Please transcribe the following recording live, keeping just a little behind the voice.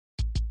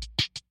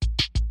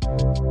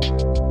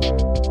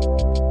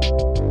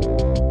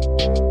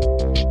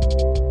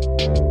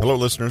Hello,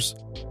 listeners.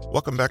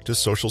 Welcome back to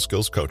Social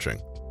Skills Coaching,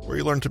 where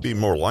you learn to be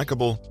more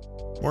likable,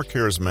 more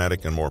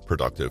charismatic, and more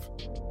productive.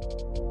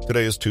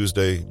 Today is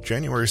Tuesday,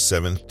 January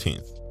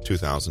 17th,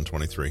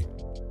 2023.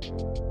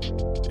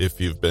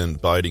 If you've been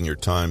biding your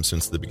time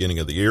since the beginning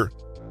of the year,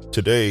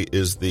 today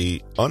is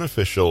the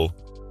unofficial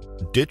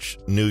Ditch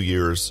New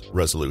Year's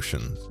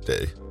Resolution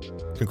Day.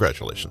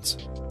 Congratulations.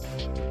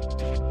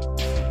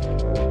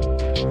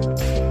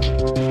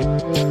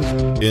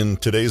 In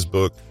today's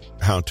book,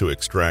 How to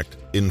Extract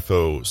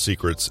Info,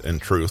 Secrets, and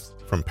Truth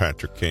from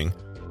Patrick King,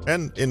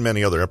 and in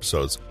many other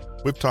episodes,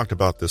 we've talked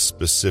about the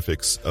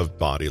specifics of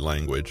body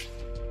language,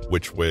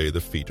 which way the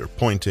feet are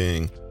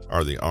pointing,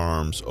 are the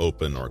arms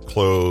open or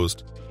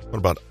closed, what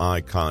about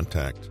eye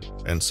contact,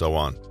 and so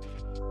on.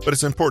 But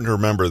it's important to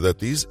remember that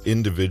these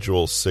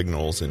individual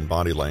signals in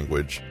body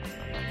language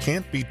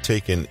can't be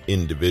taken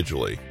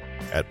individually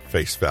at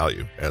face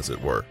value, as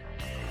it were.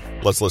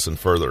 Let's listen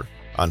further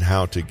on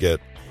how to get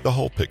the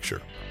whole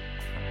picture.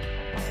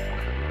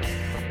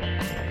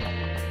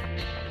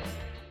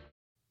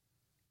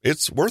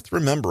 It's worth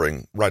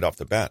remembering right off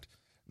the bat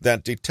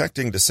that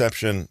detecting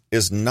deception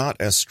is not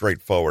as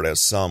straightforward as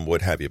some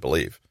would have you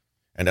believe.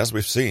 And as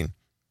we've seen,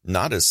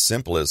 not as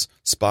simple as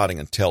spotting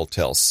a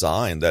telltale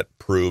sign that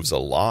proves a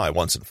lie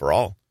once and for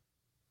all.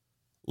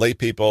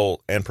 Laypeople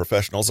and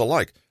professionals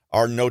alike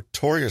are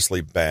notoriously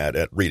bad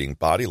at reading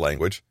body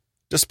language,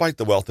 despite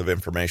the wealth of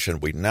information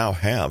we now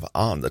have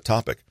on the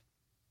topic.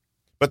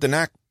 But the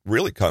knack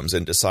really comes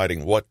in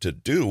deciding what to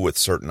do with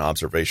certain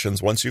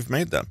observations once you've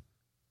made them.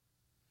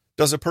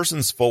 Does a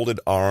person's folded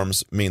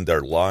arms mean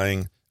they're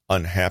lying,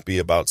 unhappy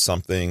about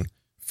something,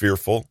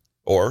 fearful,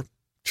 or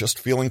just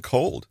feeling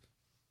cold?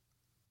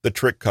 The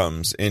trick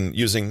comes in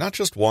using not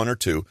just one or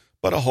two,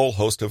 but a whole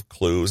host of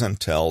clues and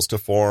tells to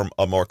form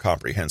a more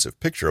comprehensive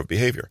picture of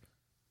behavior.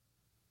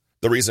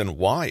 The reason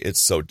why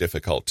it's so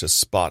difficult to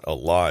spot a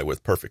lie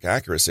with perfect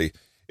accuracy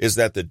is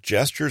that the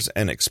gestures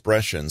and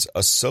expressions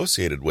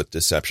associated with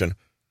deception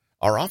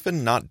are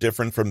often not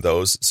different from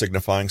those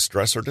signifying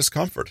stress or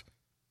discomfort.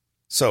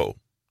 So,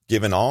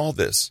 given all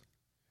this,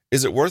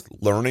 is it worth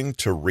learning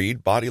to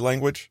read body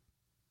language?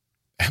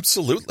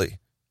 Absolutely.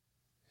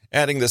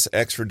 Adding this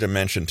extra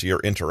dimension to your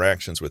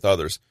interactions with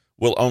others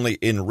will only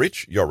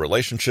enrich your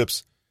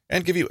relationships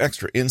and give you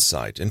extra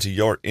insight into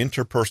your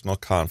interpersonal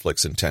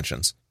conflicts and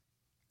tensions.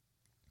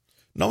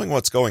 Knowing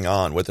what's going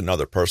on with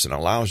another person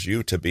allows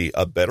you to be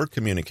a better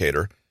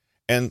communicator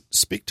and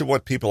speak to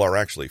what people are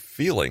actually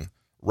feeling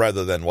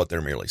rather than what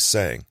they're merely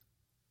saying.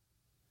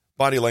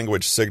 Body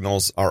language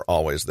signals are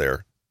always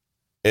there.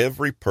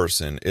 Every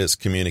person is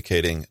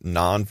communicating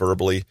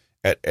non-verbally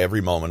at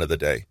every moment of the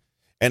day,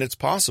 and it's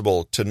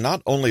possible to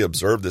not only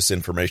observe this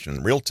information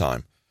in real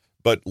time,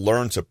 but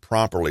learn to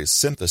properly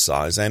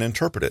synthesize and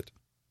interpret it.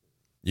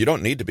 You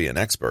don't need to be an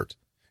expert,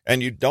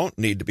 and you don't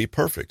need to be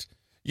perfect.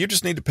 You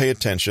just need to pay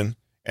attention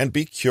and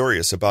be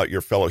curious about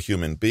your fellow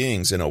human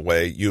beings in a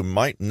way you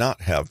might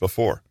not have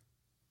before.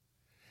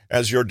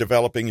 As you're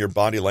developing your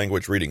body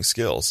language reading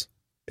skills,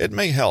 it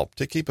may help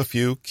to keep a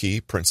few key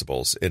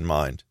principles in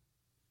mind.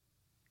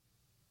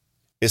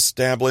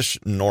 Establish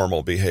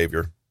normal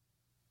behavior.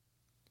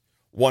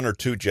 One or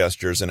two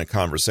gestures in a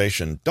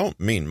conversation don't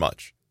mean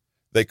much.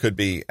 They could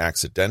be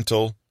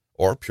accidental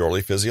or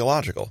purely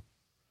physiological.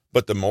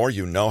 But the more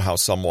you know how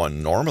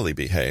someone normally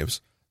behaves,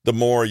 the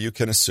more you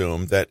can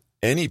assume that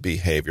any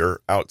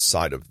behavior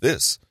outside of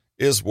this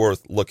is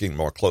worth looking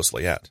more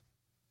closely at.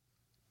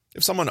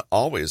 If someone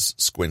always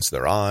squints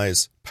their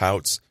eyes,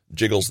 pouts,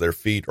 jiggles their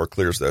feet, or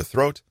clears their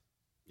throat,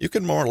 you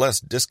can more or less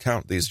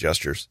discount these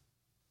gestures.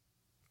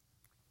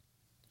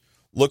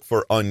 Look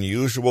for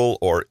unusual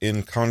or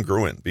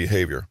incongruent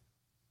behavior.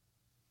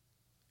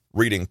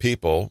 Reading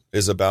people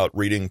is about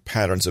reading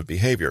patterns of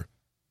behavior.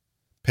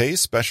 Pay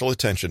special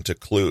attention to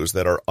clues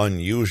that are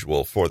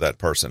unusual for that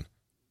person.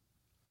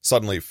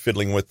 Suddenly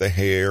fiddling with the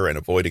hair and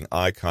avoiding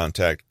eye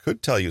contact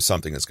could tell you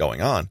something is going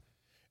on,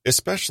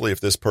 especially if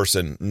this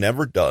person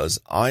never does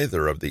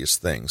either of these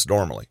things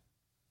normally.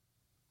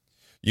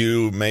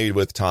 You may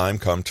with time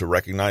come to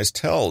recognize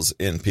tells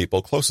in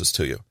people closest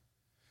to you.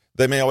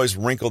 They may always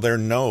wrinkle their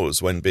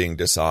nose when being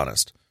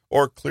dishonest,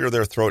 or clear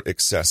their throat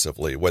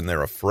excessively when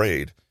they're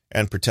afraid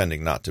and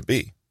pretending not to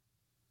be.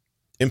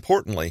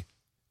 Importantly,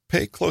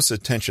 pay close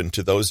attention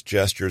to those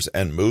gestures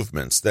and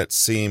movements that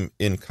seem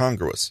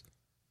incongruous.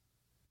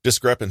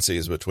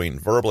 Discrepancies between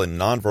verbal and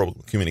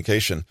nonverbal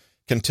communication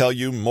can tell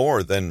you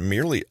more than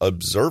merely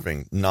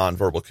observing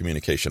nonverbal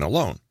communication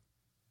alone.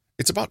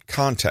 It's about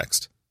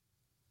context.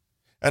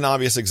 An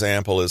obvious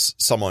example is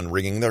someone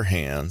wringing their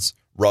hands,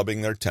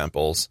 rubbing their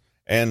temples,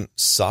 and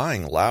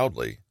sighing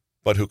loudly,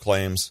 but who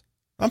claims,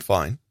 "I'm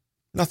fine,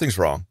 nothing's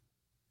wrong."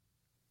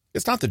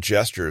 It's not the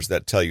gestures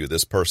that tell you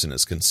this person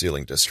is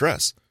concealing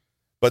distress,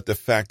 but the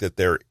fact that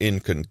they're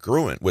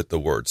incongruent with the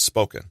words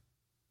spoken.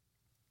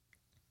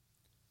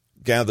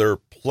 Gather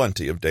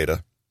plenty of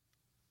data.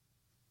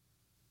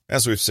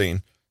 As we've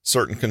seen,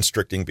 certain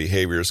constricting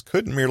behaviors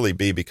could merely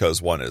be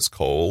because one is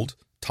cold,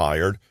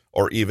 tired,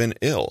 or even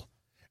ill,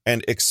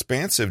 and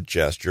expansive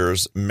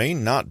gestures may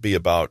not be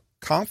about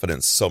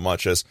confidence so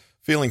much as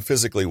feeling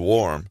physically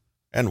warm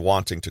and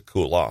wanting to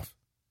cool off.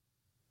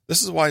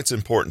 This is why it's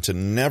important to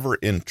never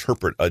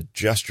interpret a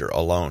gesture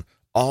alone.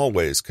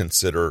 Always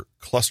consider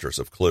clusters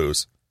of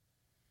clues.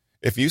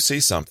 If you see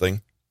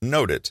something,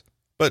 note it,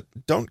 but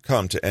don't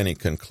come to any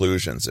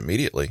conclusions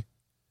immediately.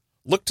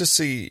 Look to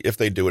see if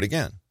they do it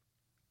again.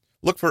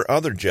 Look for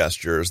other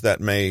gestures that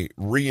may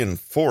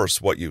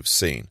reinforce what you've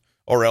seen,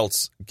 or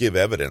else give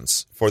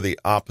evidence for the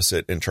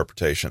opposite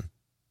interpretation.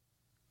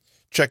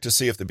 Check to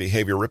see if the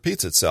behavior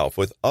repeats itself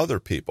with other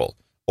people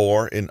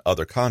or in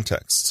other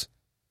contexts.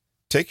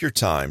 Take your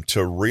time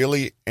to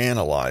really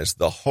analyze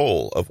the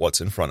whole of what's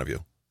in front of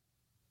you.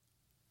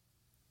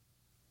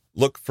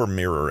 Look for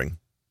mirroring.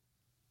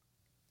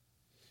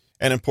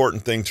 An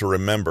important thing to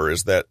remember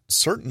is that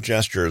certain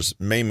gestures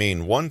may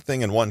mean one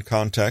thing in one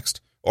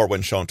context or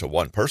when shown to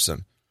one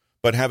person,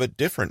 but have a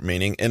different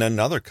meaning in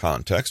another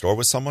context or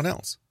with someone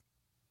else.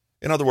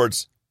 In other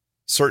words,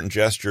 certain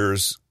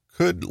gestures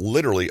could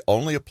literally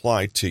only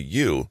apply to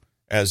you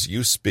as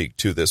you speak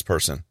to this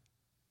person.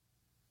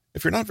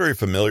 If you're not very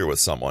familiar with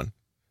someone,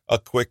 a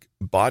quick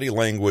body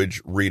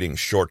language reading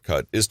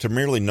shortcut is to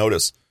merely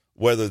notice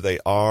whether they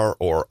are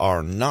or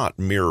are not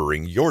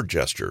mirroring your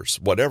gestures,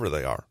 whatever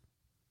they are.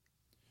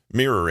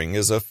 Mirroring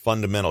is a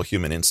fundamental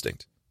human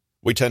instinct.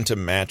 We tend to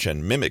match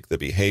and mimic the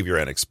behavior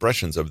and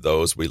expressions of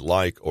those we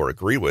like or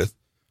agree with,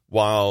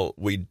 while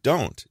we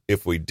don't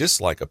if we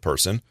dislike a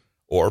person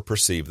or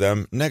perceive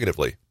them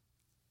negatively.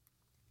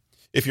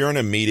 If you're in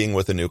a meeting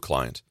with a new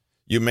client,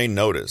 you may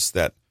notice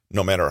that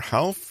no matter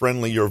how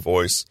friendly your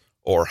voice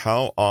or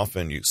how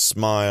often you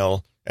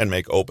smile and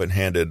make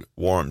open-handed,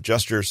 warm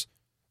gestures,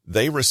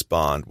 they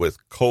respond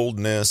with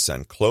coldness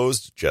and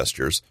closed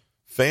gestures,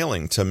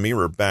 failing to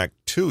mirror back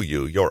to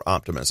you your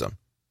optimism.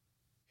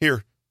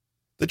 Here,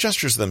 the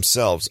gestures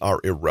themselves are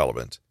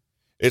irrelevant.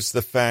 It's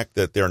the fact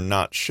that they're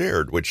not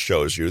shared which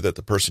shows you that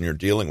the person you're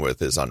dealing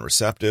with is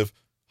unreceptive,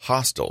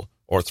 hostile,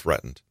 or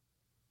threatened.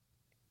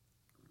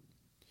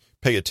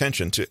 Pay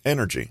attention to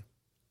energy.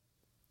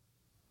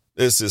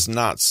 This is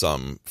not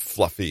some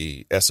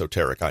fluffy,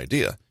 esoteric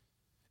idea.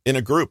 In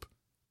a group,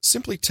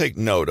 simply take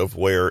note of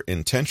where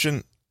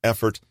intention,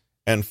 effort,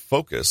 and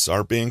focus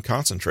are being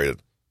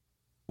concentrated.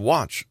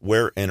 Watch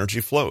where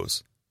energy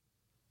flows.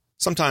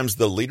 Sometimes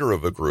the leader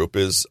of a group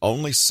is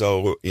only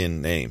so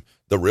in name.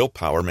 The real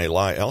power may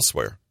lie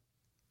elsewhere.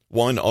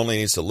 One only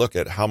needs to look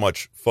at how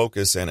much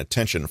focus and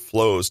attention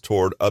flows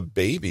toward a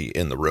baby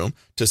in the room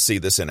to see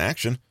this in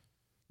action.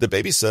 The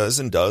baby says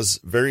and does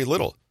very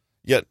little,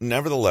 yet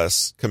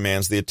nevertheless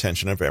commands the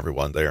attention of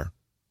everyone there.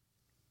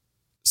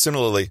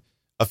 Similarly,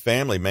 a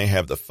family may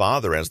have the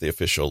father as the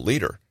official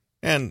leader,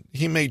 and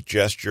he may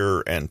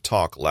gesture and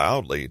talk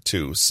loudly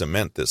to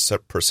cement this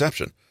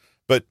perception.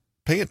 But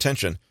pay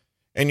attention,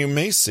 and you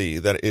may see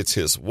that it's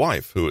his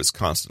wife who is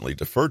constantly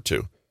deferred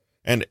to,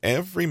 and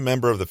every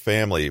member of the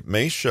family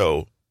may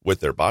show,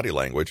 with their body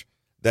language,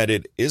 that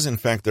it is in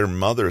fact their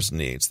mother's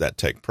needs that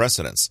take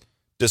precedence,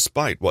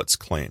 despite what's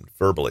claimed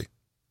verbally.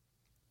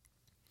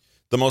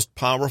 The most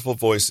powerful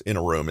voice in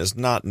a room is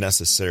not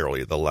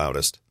necessarily the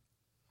loudest.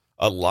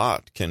 A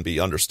lot can be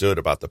understood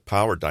about the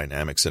power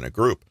dynamics in a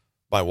group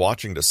by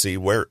watching to see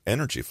where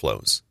energy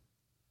flows.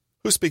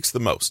 Who speaks the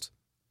most?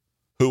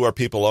 Who are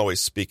people always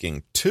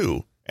speaking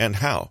to and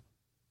how?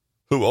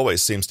 Who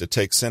always seems to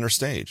take center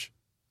stage?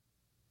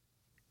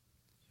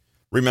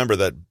 Remember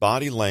that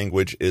body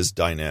language is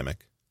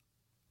dynamic.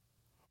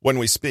 When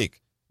we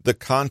speak, the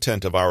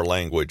content of our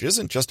language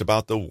isn't just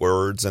about the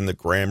words and the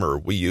grammar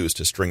we use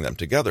to string them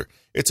together.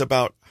 It's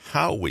about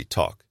how we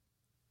talk.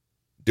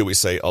 Do we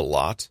say a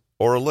lot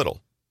or a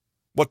little?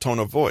 What tone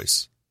of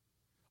voice?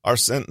 Are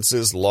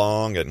sentences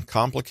long and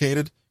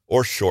complicated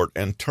or short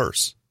and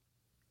terse?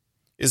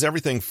 Is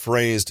everything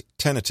phrased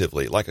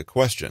tentatively like a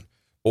question,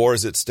 or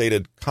is it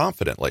stated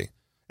confidently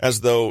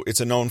as though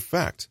it's a known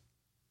fact?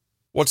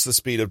 What's the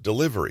speed of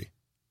delivery?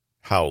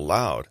 How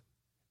loud?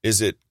 Is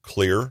it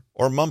clear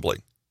or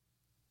mumbling?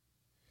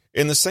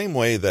 In the same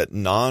way that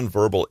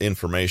nonverbal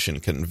information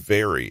can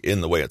vary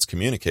in the way it's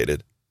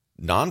communicated,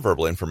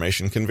 nonverbal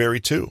information can vary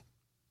too.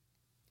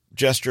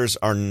 Gestures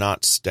are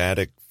not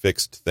static,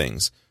 fixed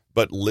things,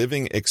 but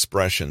living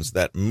expressions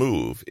that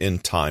move in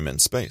time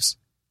and space.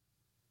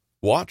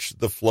 Watch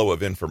the flow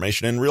of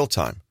information in real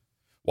time.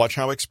 Watch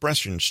how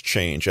expressions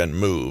change and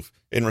move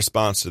in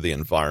response to the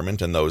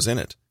environment and those in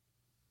it.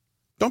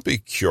 Don't be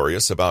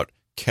curious about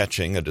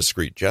catching a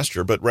discrete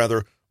gesture, but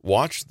rather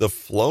watch the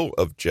flow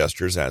of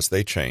gestures as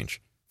they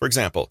change. For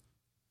example,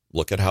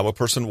 look at how a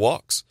person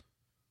walks.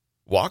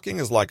 Walking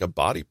is like a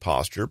body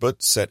posture,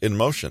 but set in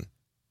motion.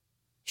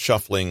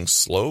 Shuffling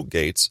slow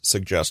gaits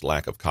suggest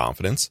lack of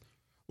confidence,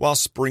 while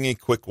springy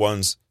quick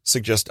ones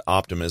suggest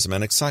optimism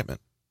and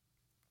excitement.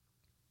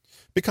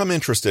 Become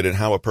interested in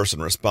how a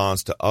person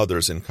responds to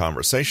others in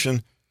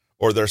conversation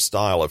or their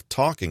style of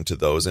talking to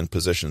those in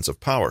positions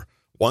of power.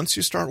 Once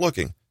you start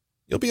looking,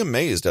 you'll be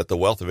amazed at the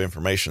wealth of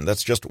information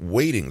that's just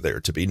waiting there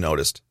to be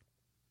noticed.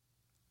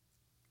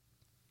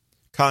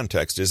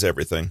 Context is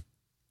everything.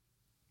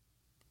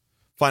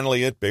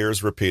 Finally, it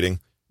bears repeating,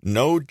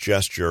 No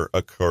gesture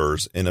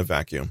occurs in a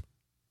vacuum.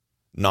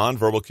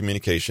 Nonverbal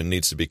communication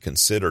needs to be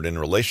considered in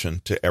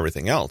relation to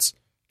everything else,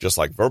 just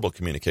like verbal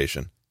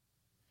communication.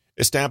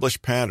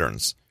 Establish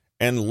patterns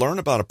and learn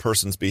about a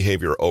person's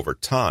behavior over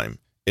time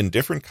in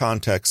different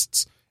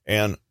contexts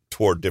and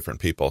toward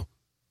different people.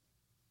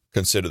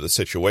 Consider the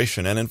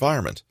situation and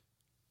environment.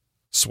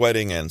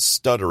 Sweating and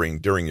stuttering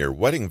during your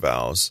wedding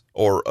vows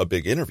or a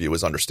big interview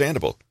is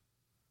understandable.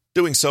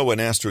 Doing so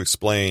when asked to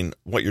explain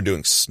what you're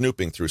doing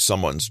snooping through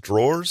someone's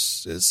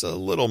drawers is a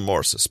little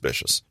more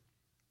suspicious.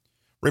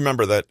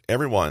 Remember that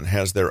everyone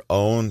has their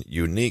own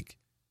unique,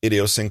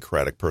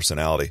 idiosyncratic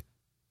personality.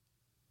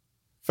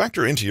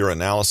 Factor into your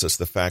analysis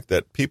the fact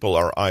that people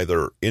are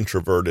either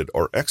introverted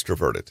or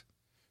extroverted,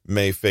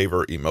 may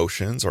favor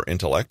emotions or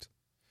intellect,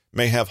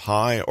 may have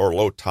high or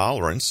low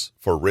tolerance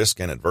for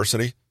risk and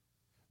adversity,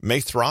 may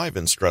thrive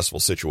in stressful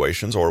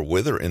situations or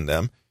wither in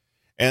them,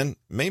 and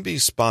may be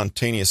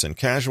spontaneous and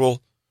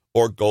casual,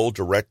 or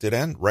goal-directed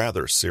and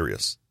rather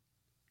serious.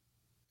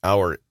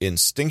 Our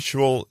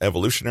instinctual,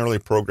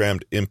 evolutionarily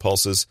programmed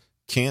impulses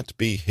can't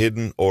be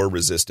hidden or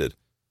resisted,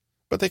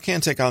 but they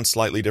can take on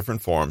slightly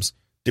different forms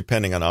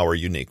depending on our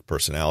unique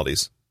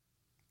personalities.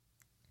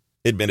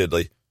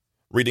 Admittedly,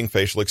 reading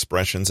facial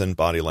expressions and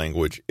body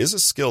language is a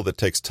skill that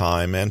takes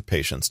time and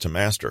patience to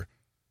master.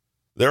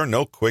 There are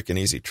no quick and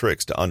easy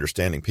tricks to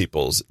understanding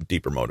people's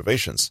deeper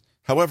motivations.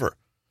 However,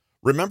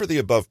 remember the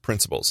above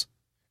principles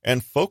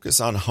and focus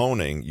on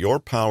honing your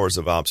powers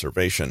of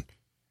observation,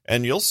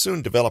 and you'll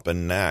soon develop a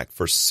knack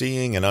for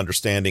seeing and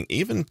understanding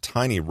even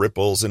tiny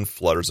ripples and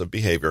flutters of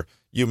behavior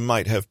you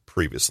might have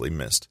previously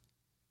missed.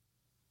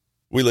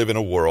 We live in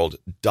a world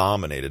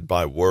dominated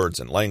by words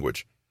and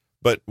language,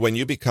 but when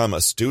you become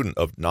a student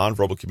of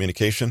nonverbal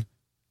communication,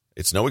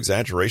 it's no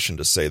exaggeration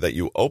to say that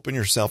you open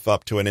yourself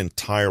up to an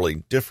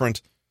entirely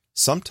different,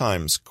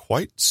 sometimes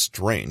quite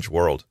strange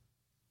world.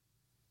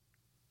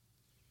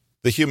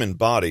 The human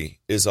body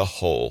is a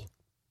whole.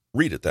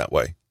 Read it that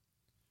way.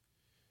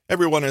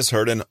 Everyone has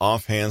heard an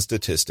offhand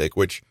statistic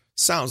which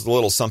sounds a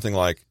little something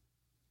like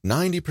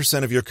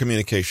 90% of your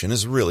communication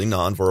is really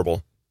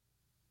nonverbal.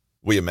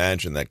 We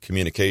imagine that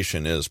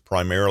communication is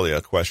primarily a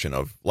question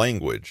of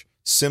language,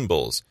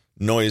 symbols,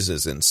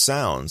 noises and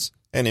sounds,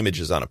 and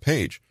images on a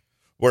page,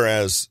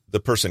 whereas the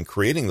person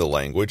creating the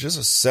language is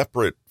a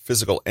separate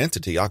physical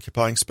entity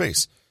occupying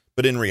space.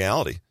 But in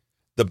reality,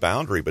 the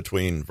boundary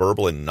between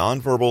verbal and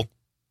nonverbal,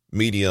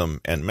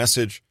 medium and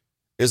message,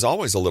 is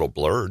always a little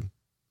blurred.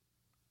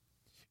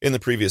 In the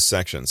previous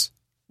sections,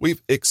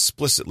 we've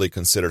explicitly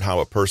considered how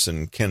a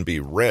person can be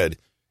read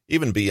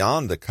even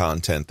beyond the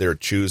content they're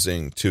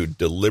choosing to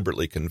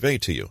deliberately convey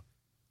to you.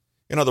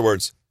 In other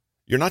words,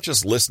 you're not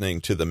just listening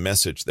to the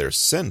message they're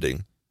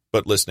sending,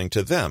 but listening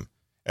to them,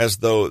 as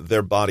though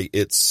their body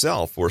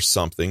itself were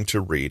something to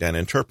read and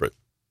interpret.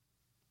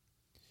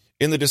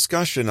 In the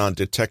discussion on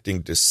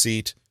detecting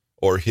deceit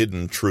or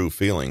hidden true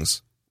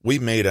feelings, we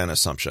made an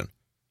assumption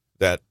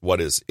that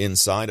what is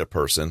inside a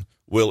person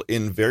will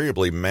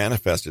invariably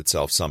manifest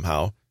itself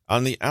somehow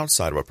on the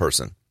outside of a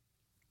person.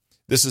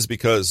 This is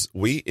because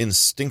we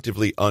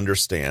instinctively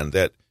understand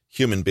that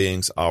human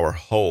beings are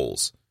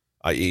wholes,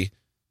 i.e.,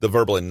 the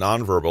verbal and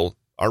nonverbal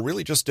are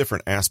really just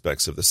different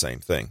aspects of the same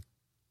thing.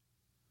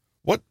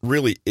 What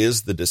really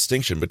is the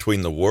distinction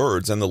between the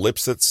words and the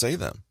lips that say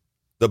them,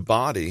 the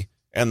body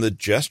and the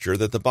gesture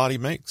that the body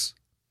makes?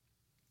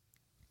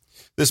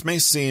 This may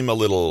seem a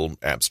little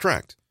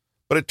abstract,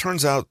 but it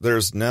turns out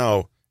there's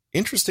now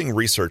interesting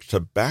research to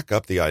back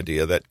up the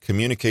idea that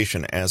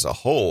communication as a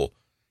whole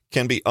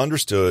can be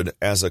understood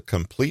as a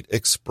complete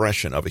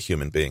expression of a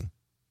human being.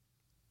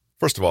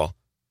 First of all,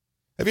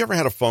 have you ever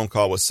had a phone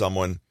call with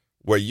someone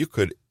where you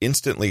could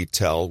instantly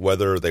tell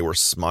whether they were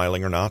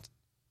smiling or not?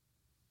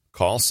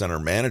 Call center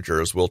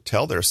managers will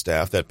tell their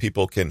staff that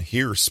people can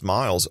hear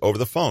smiles over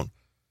the phone.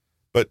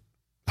 But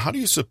how do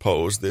you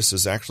suppose this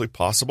is actually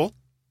possible?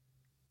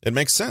 It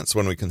makes sense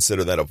when we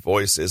consider that a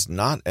voice is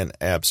not an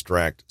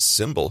abstract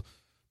symbol,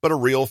 but a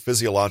real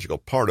physiological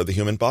part of the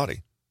human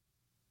body.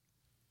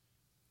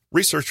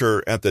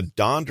 Researcher at the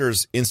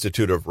Donders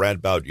Institute of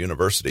Radboud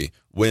University,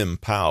 Wim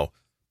Pao,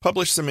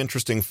 published some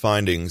interesting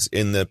findings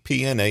in the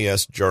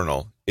PNAS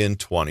Journal in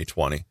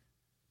 2020.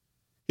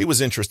 He was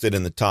interested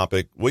in the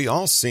topic we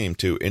all seem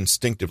to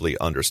instinctively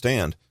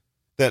understand,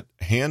 that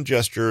hand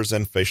gestures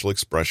and facial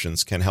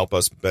expressions can help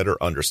us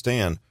better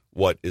understand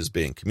what is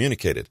being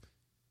communicated.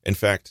 In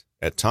fact,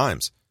 at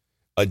times,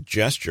 a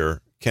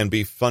gesture can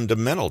be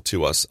fundamental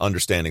to us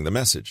understanding the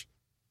message.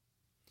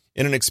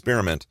 In an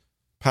experiment,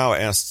 Pao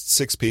asked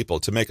 6 people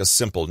to make a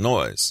simple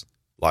noise,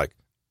 like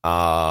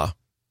ah,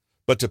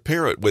 but to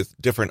pair it with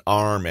different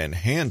arm and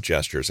hand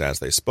gestures as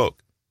they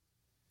spoke.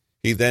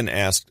 He then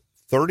asked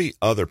 30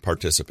 other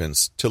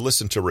participants to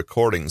listen to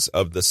recordings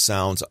of the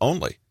sounds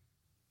only.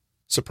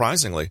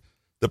 Surprisingly,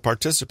 the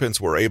participants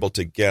were able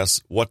to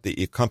guess what the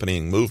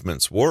accompanying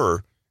movements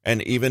were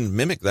and even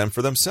mimic them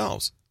for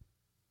themselves.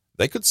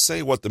 They could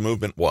say what the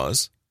movement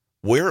was,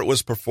 where it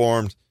was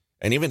performed,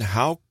 and even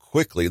how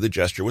quickly the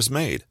gesture was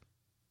made.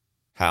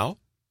 How?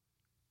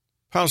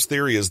 Howe's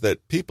theory is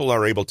that people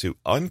are able to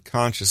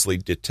unconsciously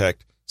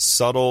detect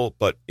subtle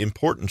but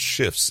important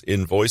shifts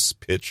in voice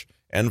pitch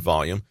and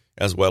volume,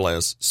 as well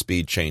as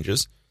speed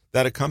changes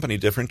that accompany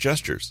different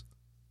gestures.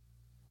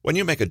 When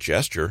you make a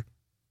gesture,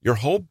 your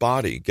whole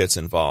body gets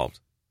involved,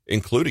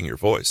 including your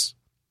voice.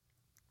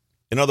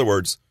 In other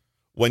words,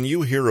 when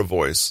you hear a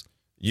voice,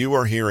 you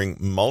are hearing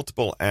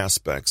multiple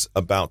aspects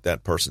about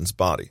that person's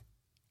body.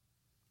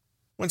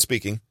 When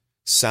speaking,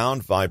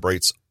 sound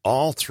vibrates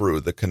all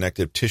through the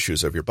connective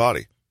tissues of your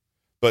body,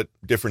 but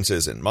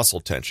differences in muscle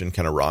tension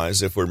can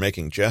arise if we're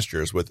making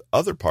gestures with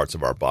other parts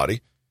of our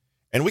body,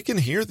 and we can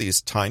hear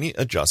these tiny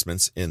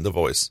adjustments in the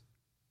voice.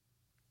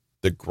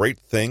 The great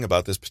thing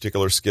about this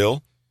particular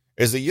skill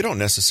is that you don't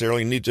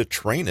necessarily need to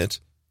train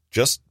it,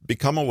 just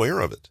become aware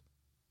of it.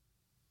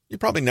 You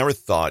probably never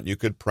thought you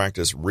could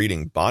practice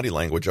reading body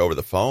language over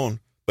the phone,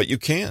 but you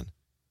can,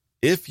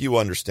 if you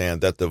understand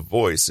that the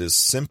voice is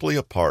simply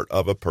a part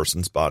of a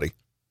person's body.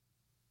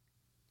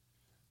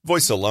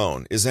 Voice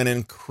alone is an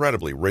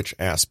incredibly rich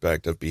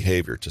aspect of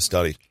behavior to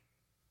study.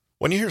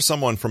 When you hear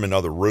someone from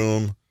another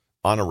room,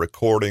 on a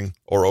recording,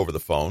 or over the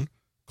phone,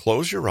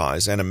 close your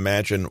eyes and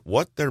imagine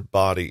what their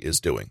body is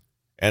doing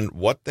and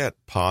what that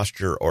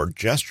posture or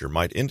gesture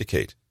might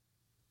indicate.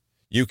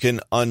 You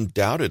can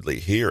undoubtedly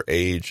hear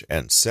age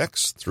and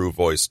sex through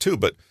voice too,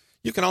 but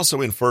you can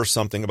also infer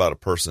something about a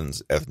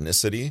person's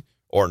ethnicity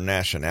or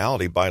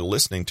nationality by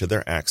listening to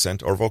their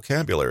accent or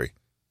vocabulary.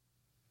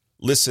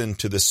 Listen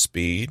to the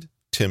speed,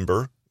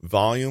 timbre,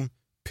 volume,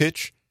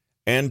 pitch,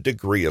 and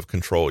degree of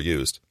control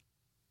used.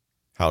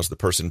 How's the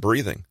person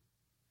breathing?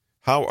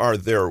 How are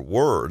their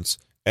words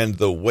and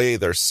the way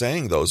they're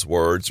saying those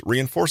words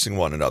reinforcing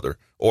one another,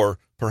 or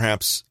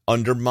perhaps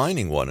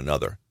undermining one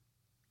another?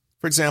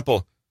 For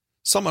example,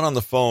 someone on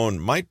the phone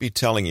might be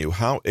telling you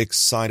how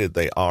excited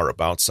they are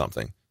about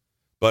something,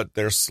 but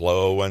their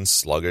slow and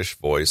sluggish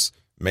voice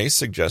may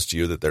suggest to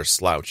you that they're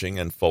slouching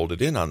and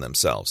folded in on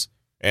themselves,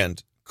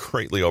 and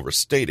greatly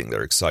overstating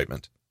their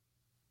excitement.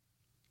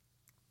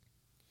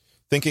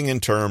 Thinking in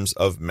terms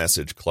of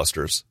message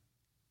clusters.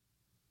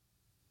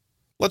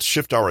 Let's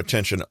shift our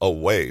attention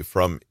away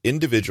from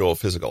individual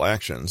physical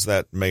actions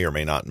that may or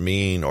may not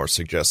mean or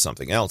suggest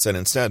something else, and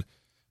instead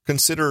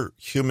consider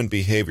human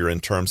behavior in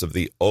terms of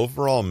the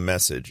overall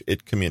message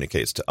it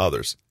communicates to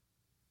others.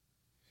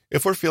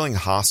 If we're feeling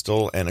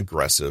hostile and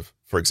aggressive,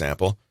 for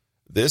example,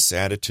 this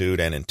attitude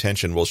and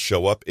intention will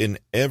show up in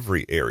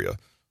every area,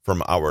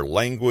 from our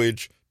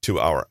language to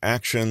our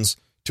actions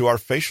to our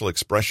facial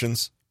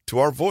expressions to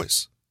our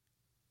voice.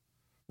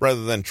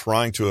 Rather than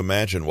trying to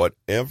imagine what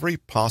every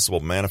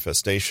possible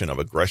manifestation of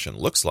aggression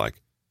looks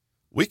like,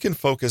 we can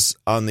focus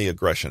on the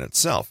aggression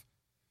itself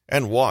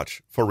and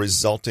watch for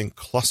resulting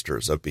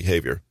clusters of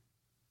behavior.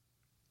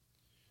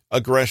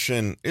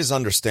 Aggression is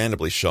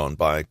understandably shown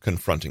by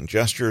confronting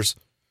gestures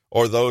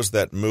or those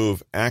that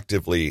move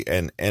actively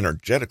and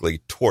energetically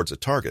towards a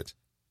target.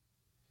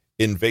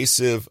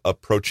 Invasive,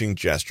 approaching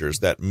gestures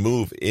that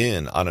move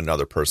in on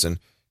another person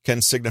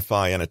can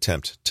signify an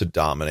attempt to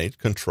dominate,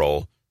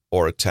 control,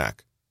 or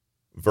attack.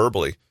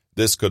 Verbally,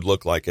 this could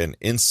look like an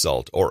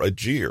insult or a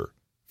jeer.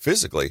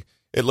 Physically,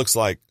 it looks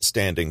like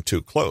standing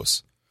too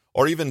close,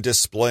 or even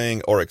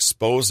displaying or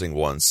exposing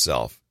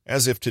oneself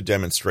as if to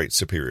demonstrate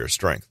superior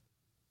strength.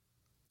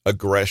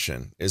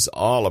 Aggression is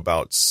all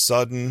about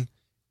sudden,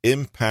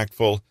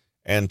 impactful,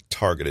 and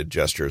targeted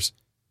gestures.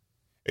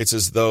 It's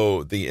as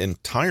though the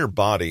entire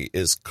body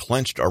is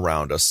clenched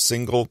around a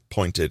single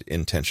pointed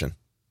intention.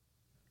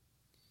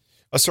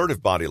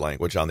 Assertive body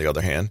language, on the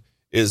other hand,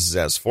 is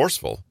as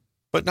forceful,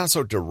 but not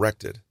so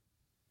directed.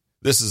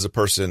 This is a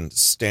person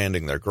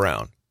standing their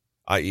ground,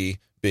 i.e.,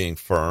 being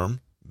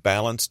firm,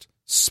 balanced,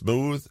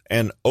 smooth,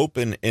 and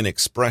open in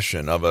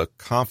expression of a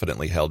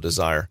confidently held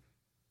desire.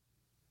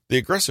 The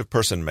aggressive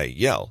person may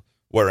yell,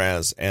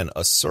 whereas an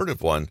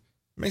assertive one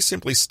may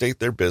simply state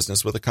their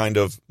business with a kind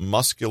of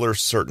muscular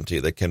certainty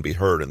that can be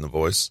heard in the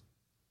voice.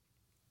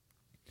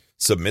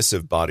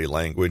 Submissive body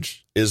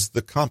language is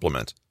the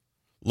complement.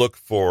 Look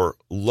for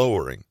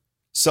lowering,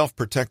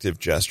 self-protective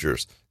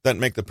gestures that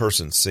make the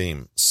person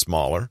seem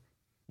smaller,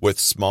 with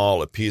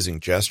small appeasing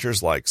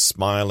gestures like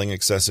smiling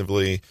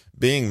excessively,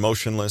 being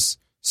motionless,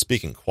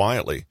 speaking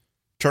quietly,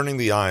 turning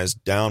the eyes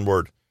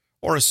downward,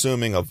 or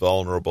assuming a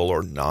vulnerable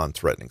or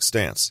non-threatening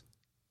stance.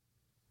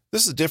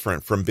 This is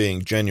different from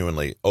being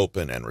genuinely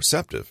open and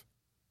receptive.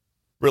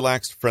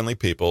 Relaxed, friendly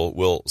people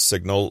will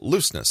signal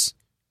looseness,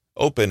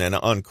 open and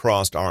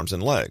uncrossed arms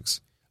and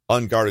legs,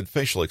 unguarded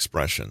facial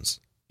expressions,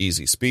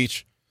 easy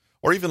speech,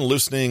 or even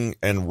loosening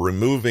and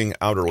removing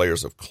outer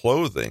layers of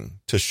clothing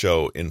to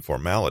show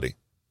informality.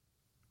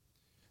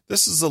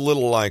 This is a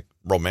little like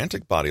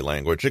romantic body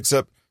language,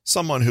 except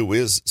someone who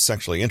is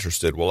sexually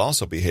interested will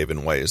also behave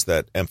in ways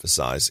that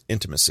emphasize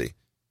intimacy.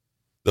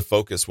 The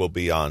focus will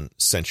be on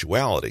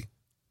sensuality,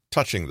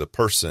 touching the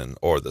person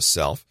or the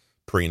self,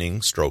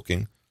 preening,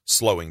 stroking,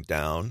 slowing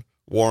down,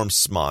 warm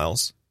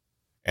smiles,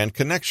 and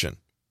connection,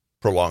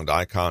 prolonged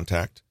eye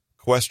contact,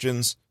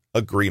 questions,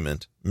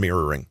 agreement,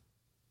 mirroring.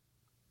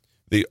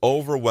 The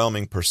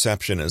overwhelming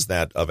perception is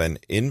that of an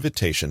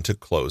invitation to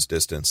close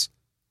distance.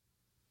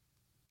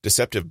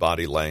 Deceptive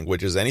body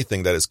language is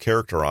anything that is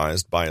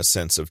characterized by a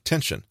sense of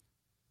tension.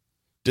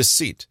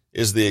 Deceit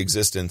is the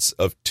existence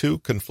of two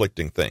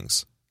conflicting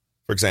things.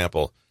 For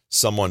example,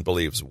 someone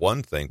believes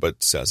one thing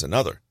but says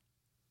another.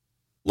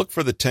 Look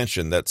for the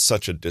tension that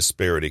such a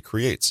disparity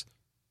creates.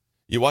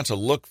 You want to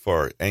look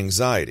for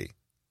anxiety,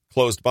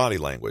 closed body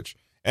language,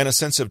 and a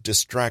sense of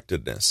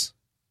distractedness.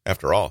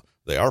 After all,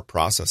 they are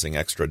processing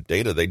extra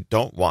data they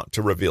don't want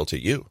to reveal to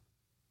you.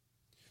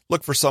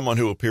 Look for someone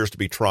who appears to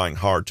be trying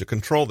hard to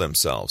control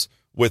themselves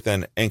with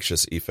an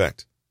anxious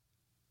effect.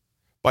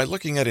 By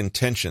looking at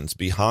intentions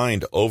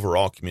behind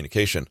overall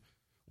communication,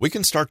 we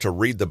can start to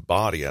read the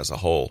body as a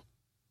whole.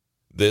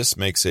 This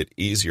makes it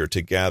easier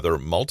to gather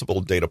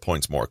multiple data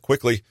points more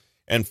quickly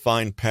and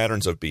find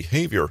patterns of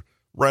behavior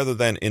rather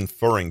than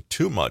inferring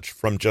too much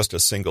from just a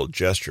single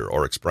gesture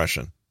or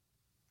expression.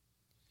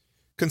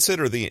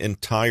 Consider the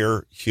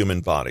entire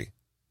human body: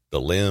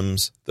 the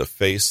limbs, the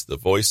face, the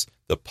voice,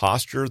 the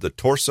posture, the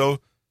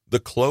torso, the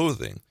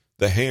clothing,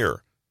 the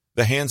hair,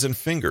 the hands and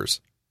fingers,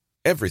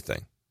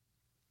 everything.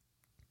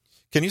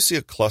 Can you see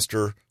a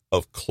cluster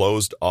of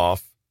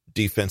closed-off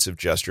defensive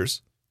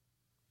gestures?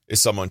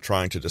 Is someone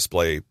trying to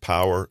display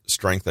power,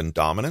 strength, and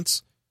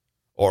dominance?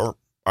 Or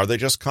are they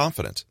just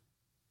confident?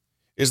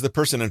 Is the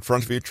person in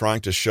front of you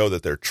trying to show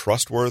that they're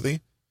trustworthy,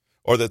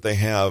 or that they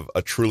have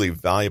a truly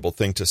valuable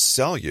thing to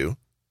sell you,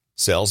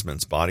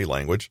 salesman's body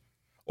language,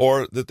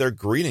 or that they're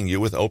greeting you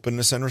with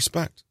openness and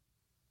respect?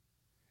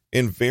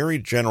 In very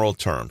general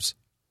terms,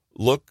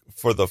 look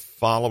for the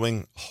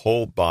following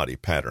whole body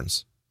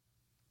patterns.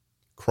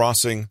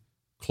 Crossing,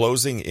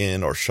 closing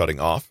in or shutting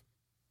off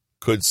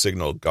could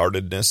signal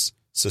guardedness,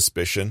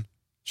 suspicion,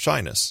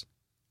 shyness.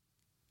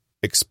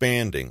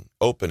 Expanding,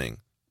 opening,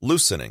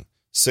 loosening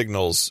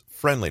signals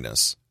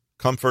friendliness,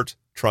 comfort,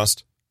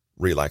 trust,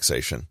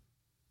 relaxation.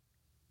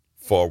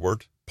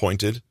 Forward,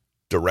 pointed,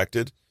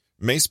 directed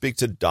may speak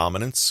to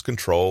dominance,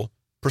 control,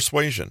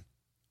 persuasion.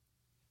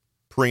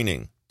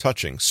 Preening,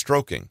 touching,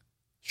 stroking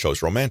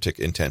shows romantic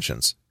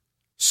intentions.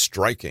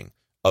 Striking,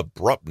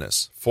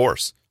 abruptness,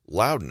 force,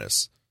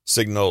 loudness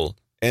signal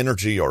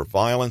energy or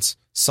violence,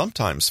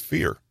 sometimes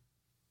fear.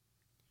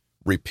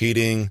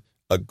 Repeating,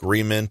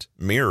 agreement,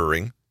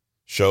 mirroring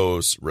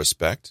shows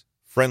respect,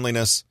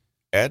 friendliness,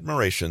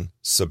 admiration,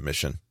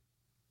 submission.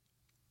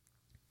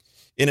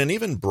 In an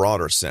even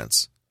broader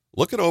sense,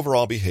 look at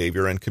overall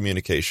behavior and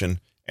communication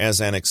as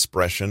an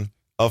expression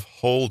of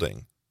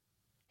holding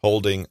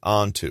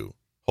onto,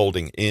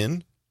 holding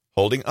in,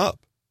 holding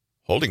up,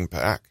 holding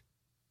back,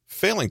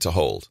 failing to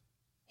hold,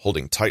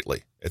 holding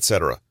tightly,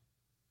 etc.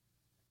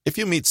 If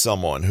you meet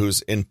someone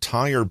whose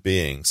entire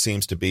being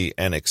seems to be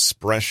an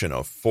expression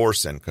of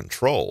force and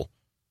control,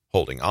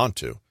 holding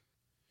onto,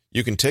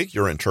 you can take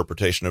your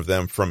interpretation of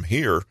them from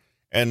here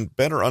and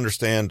better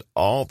understand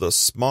all the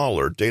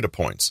smaller data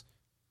points: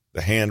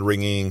 the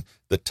hand-wringing,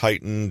 the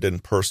tightened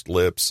and pursed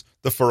lips,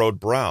 the furrowed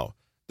brow,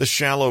 the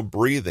shallow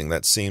breathing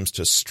that seems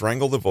to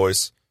strangle the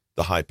voice,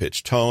 the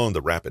high-pitched tone,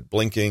 the rapid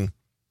blinking.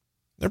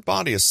 Their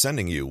body is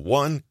sending you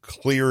one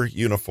clear,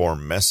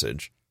 uniform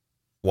message,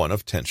 one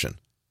of tension.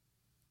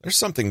 There's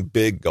something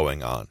big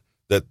going on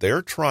that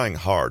they're trying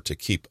hard to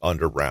keep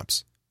under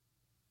wraps.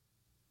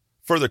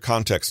 Further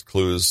context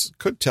clues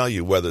could tell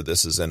you whether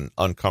this is an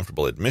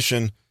uncomfortable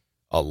admission,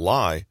 a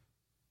lie,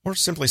 or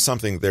simply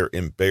something they're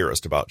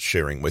embarrassed about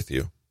sharing with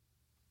you.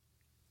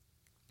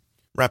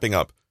 Wrapping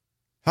up,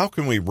 how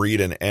can we read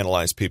and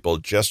analyze people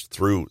just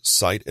through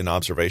sight and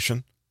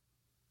observation?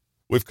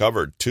 We've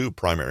covered two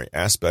primary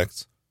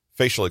aspects: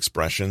 facial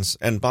expressions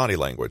and body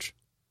language.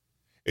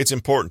 It's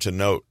important to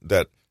note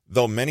that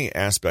though many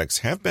aspects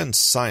have been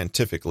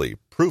scientifically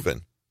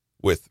proven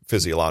with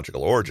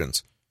physiological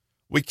origins,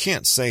 we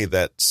can't say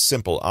that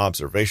simple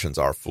observations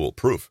are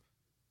foolproof.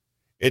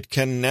 It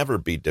can never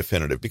be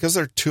definitive because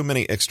there are too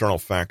many external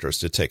factors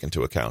to take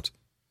into account.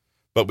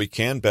 But we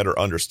can better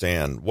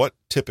understand what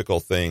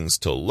typical things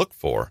to look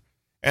for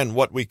and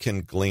what we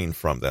can glean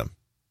from them.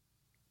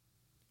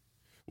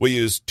 We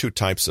use two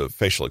types of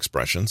facial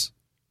expressions: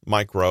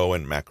 micro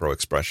and macro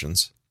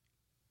expressions.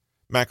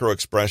 Macro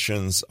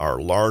expressions are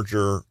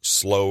larger,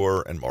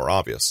 slower, and more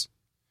obvious.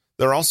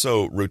 They're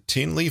also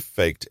routinely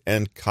faked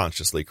and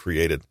consciously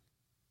created.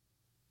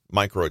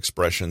 Micro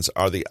expressions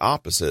are the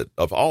opposite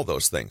of all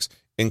those things: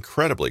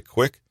 incredibly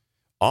quick,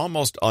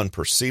 almost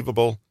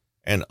unperceivable,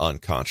 and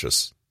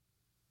unconscious.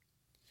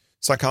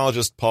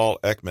 Psychologist Paul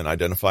Ekman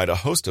identified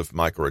a host of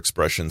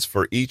microexpressions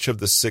for each of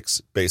the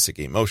 6 basic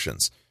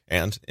emotions,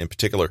 and, in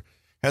particular,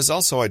 has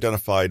also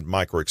identified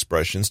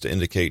microexpressions to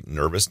indicate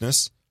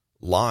nervousness,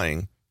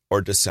 lying,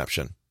 or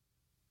deception.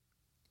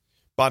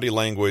 Body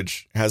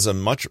language has a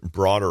much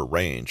broader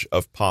range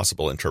of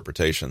possible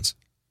interpretations.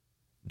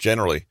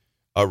 Generally,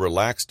 a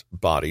relaxed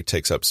body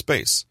takes up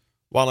space,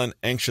 while an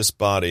anxious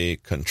body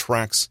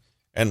contracts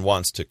and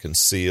wants to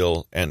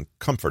conceal and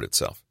comfort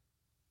itself.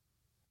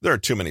 There are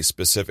too many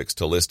specifics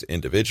to list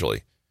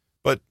individually,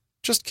 but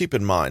just keep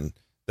in mind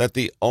that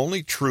the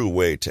only true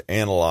way to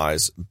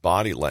analyze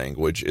body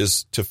language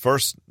is to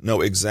first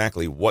know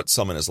exactly what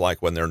someone is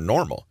like when they're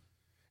normal,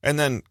 and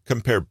then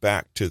compare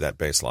back to that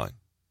baseline.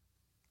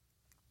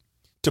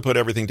 To put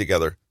everything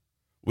together,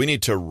 we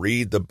need to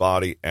read the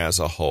body as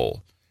a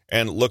whole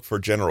and look for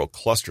general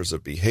clusters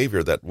of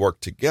behavior that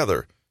work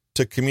together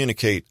to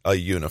communicate a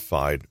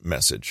unified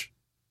message.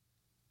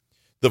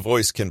 The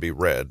voice can be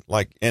read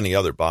like any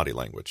other body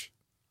language.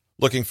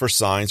 Looking for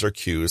signs or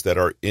cues that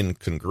are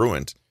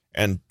incongruent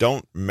and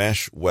don't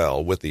mesh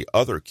well with the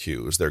other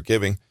cues they're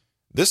giving,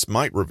 this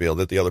might reveal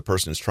that the other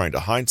person is trying to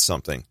hide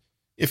something,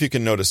 if you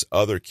can notice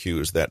other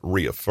cues that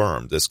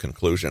reaffirm this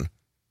conclusion.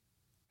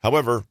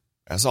 However,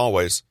 as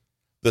always,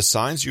 the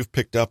signs you've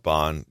picked up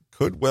on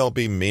could well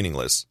be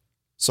meaningless,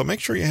 so make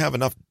sure you have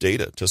enough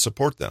data to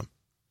support them.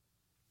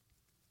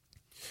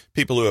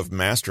 People who have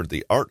mastered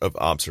the art of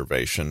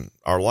observation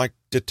are like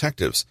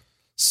detectives,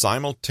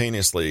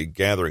 simultaneously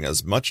gathering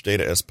as much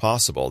data as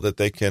possible that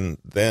they can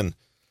then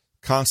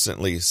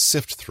constantly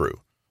sift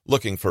through,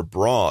 looking for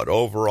broad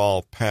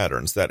overall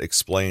patterns that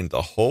explain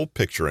the whole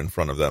picture in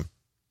front of them.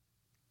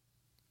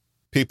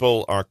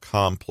 People are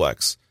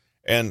complex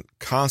and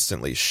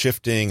constantly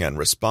shifting and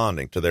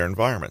responding to their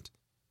environment.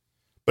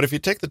 But if you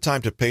take the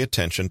time to pay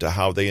attention to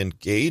how they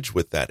engage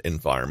with that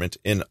environment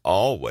in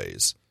all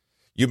ways,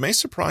 you may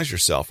surprise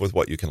yourself with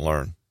what you can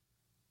learn.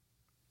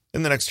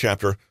 In the next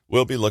chapter,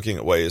 we'll be looking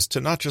at ways to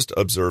not just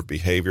observe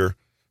behavior,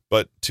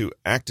 but to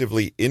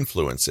actively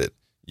influence it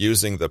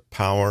using the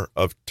power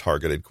of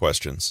targeted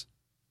questions.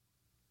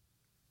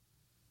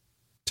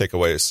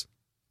 Takeaways.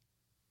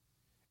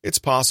 It's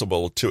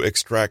possible to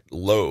extract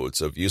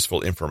loads of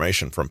useful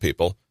information from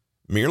people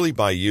merely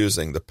by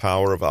using the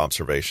power of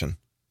observation.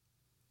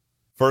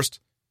 First,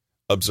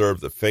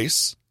 observe the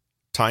face.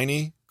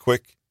 Tiny,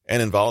 quick,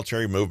 and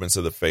involuntary movements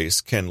of the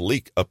face can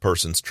leak a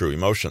person's true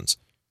emotions.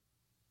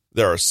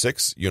 There are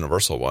 6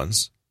 universal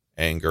ones: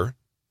 anger,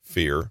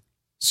 fear,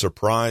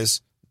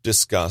 surprise,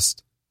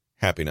 disgust,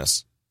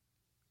 happiness.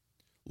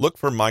 Look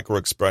for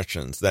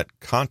microexpressions that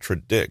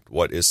contradict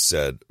what is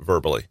said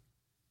verbally.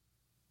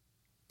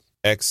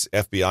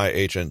 Ex-FBI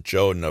agent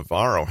Joe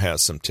Navarro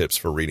has some tips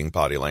for reading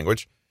body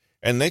language,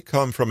 and they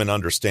come from an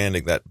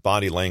understanding that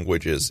body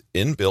language is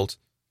inbuilt,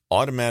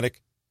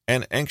 automatic,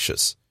 and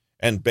anxious,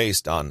 and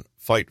based on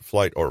fight,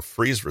 flight, or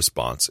freeze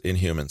response in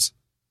humans.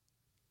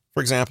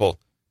 For example,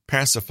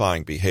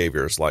 pacifying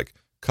behaviors like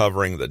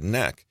covering the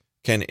neck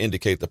can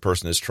indicate the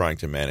person is trying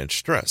to manage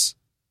stress.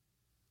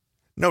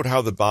 Note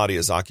how the body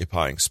is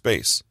occupying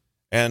space,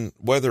 and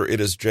whether it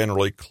is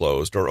generally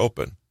closed or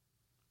open.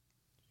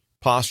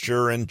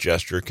 Posture and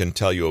gesture can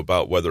tell you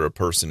about whether a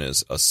person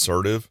is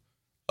assertive,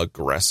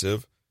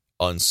 aggressive,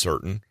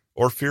 uncertain,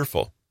 or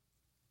fearful.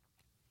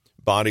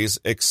 Bodies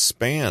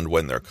expand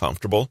when they're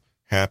comfortable,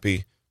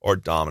 happy, or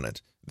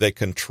dominant. They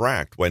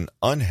contract when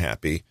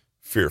unhappy,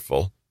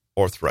 fearful,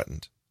 or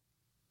threatened.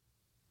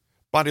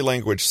 Body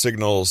language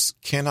signals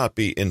cannot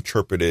be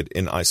interpreted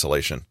in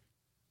isolation.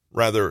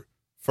 Rather,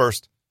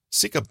 first,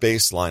 seek a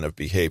baseline of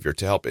behavior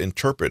to help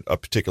interpret a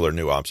particular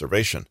new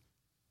observation.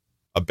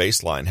 A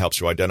baseline helps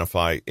you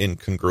identify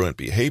incongruent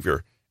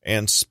behavior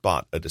and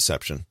spot a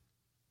deception.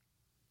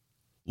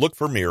 Look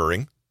for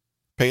mirroring,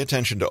 pay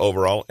attention to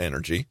overall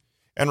energy,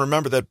 and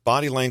remember that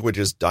body language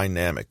is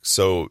dynamic,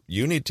 so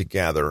you need to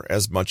gather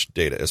as much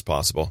data as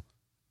possible.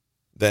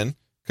 Then,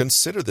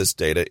 consider this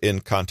data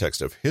in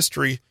context of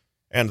history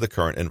and the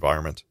current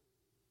environment.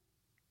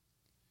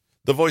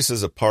 The voice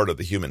is a part of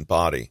the human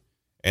body,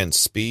 and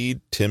speed,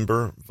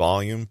 timbre,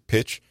 volume,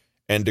 pitch,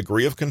 and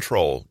degree of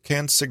control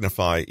can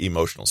signify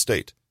emotional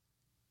state.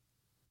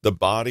 The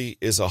body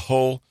is a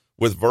whole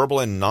with verbal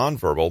and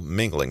nonverbal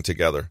mingling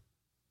together.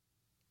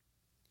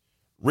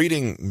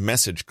 Reading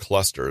message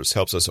clusters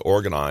helps us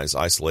organize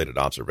isolated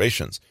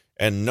observations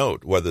and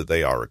note whether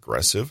they are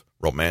aggressive,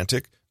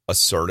 romantic,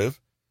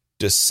 assertive,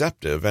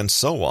 deceptive, and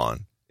so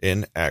on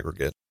in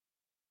aggregate.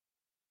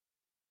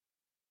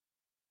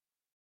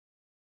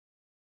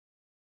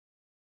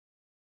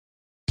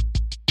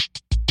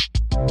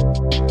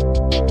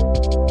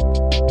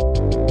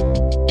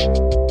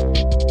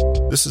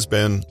 This has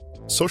been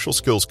Social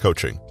Skills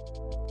Coaching.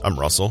 I'm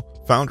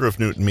Russell, founder of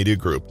Newton Media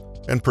Group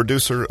and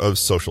producer of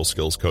Social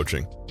Skills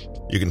Coaching.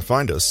 You can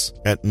find us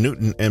at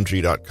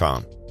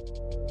newtonmg.com.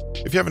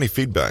 If you have any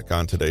feedback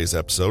on today's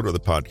episode or the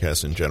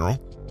podcast in general,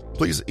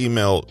 please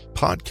email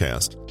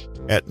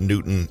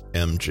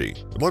podcast@newtonmg.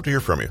 We'd love to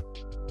hear from you.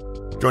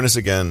 Join us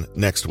again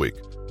next week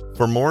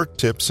for more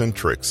tips and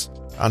tricks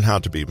on how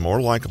to be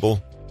more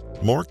likable,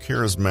 more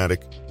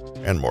charismatic,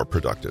 and more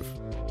productive.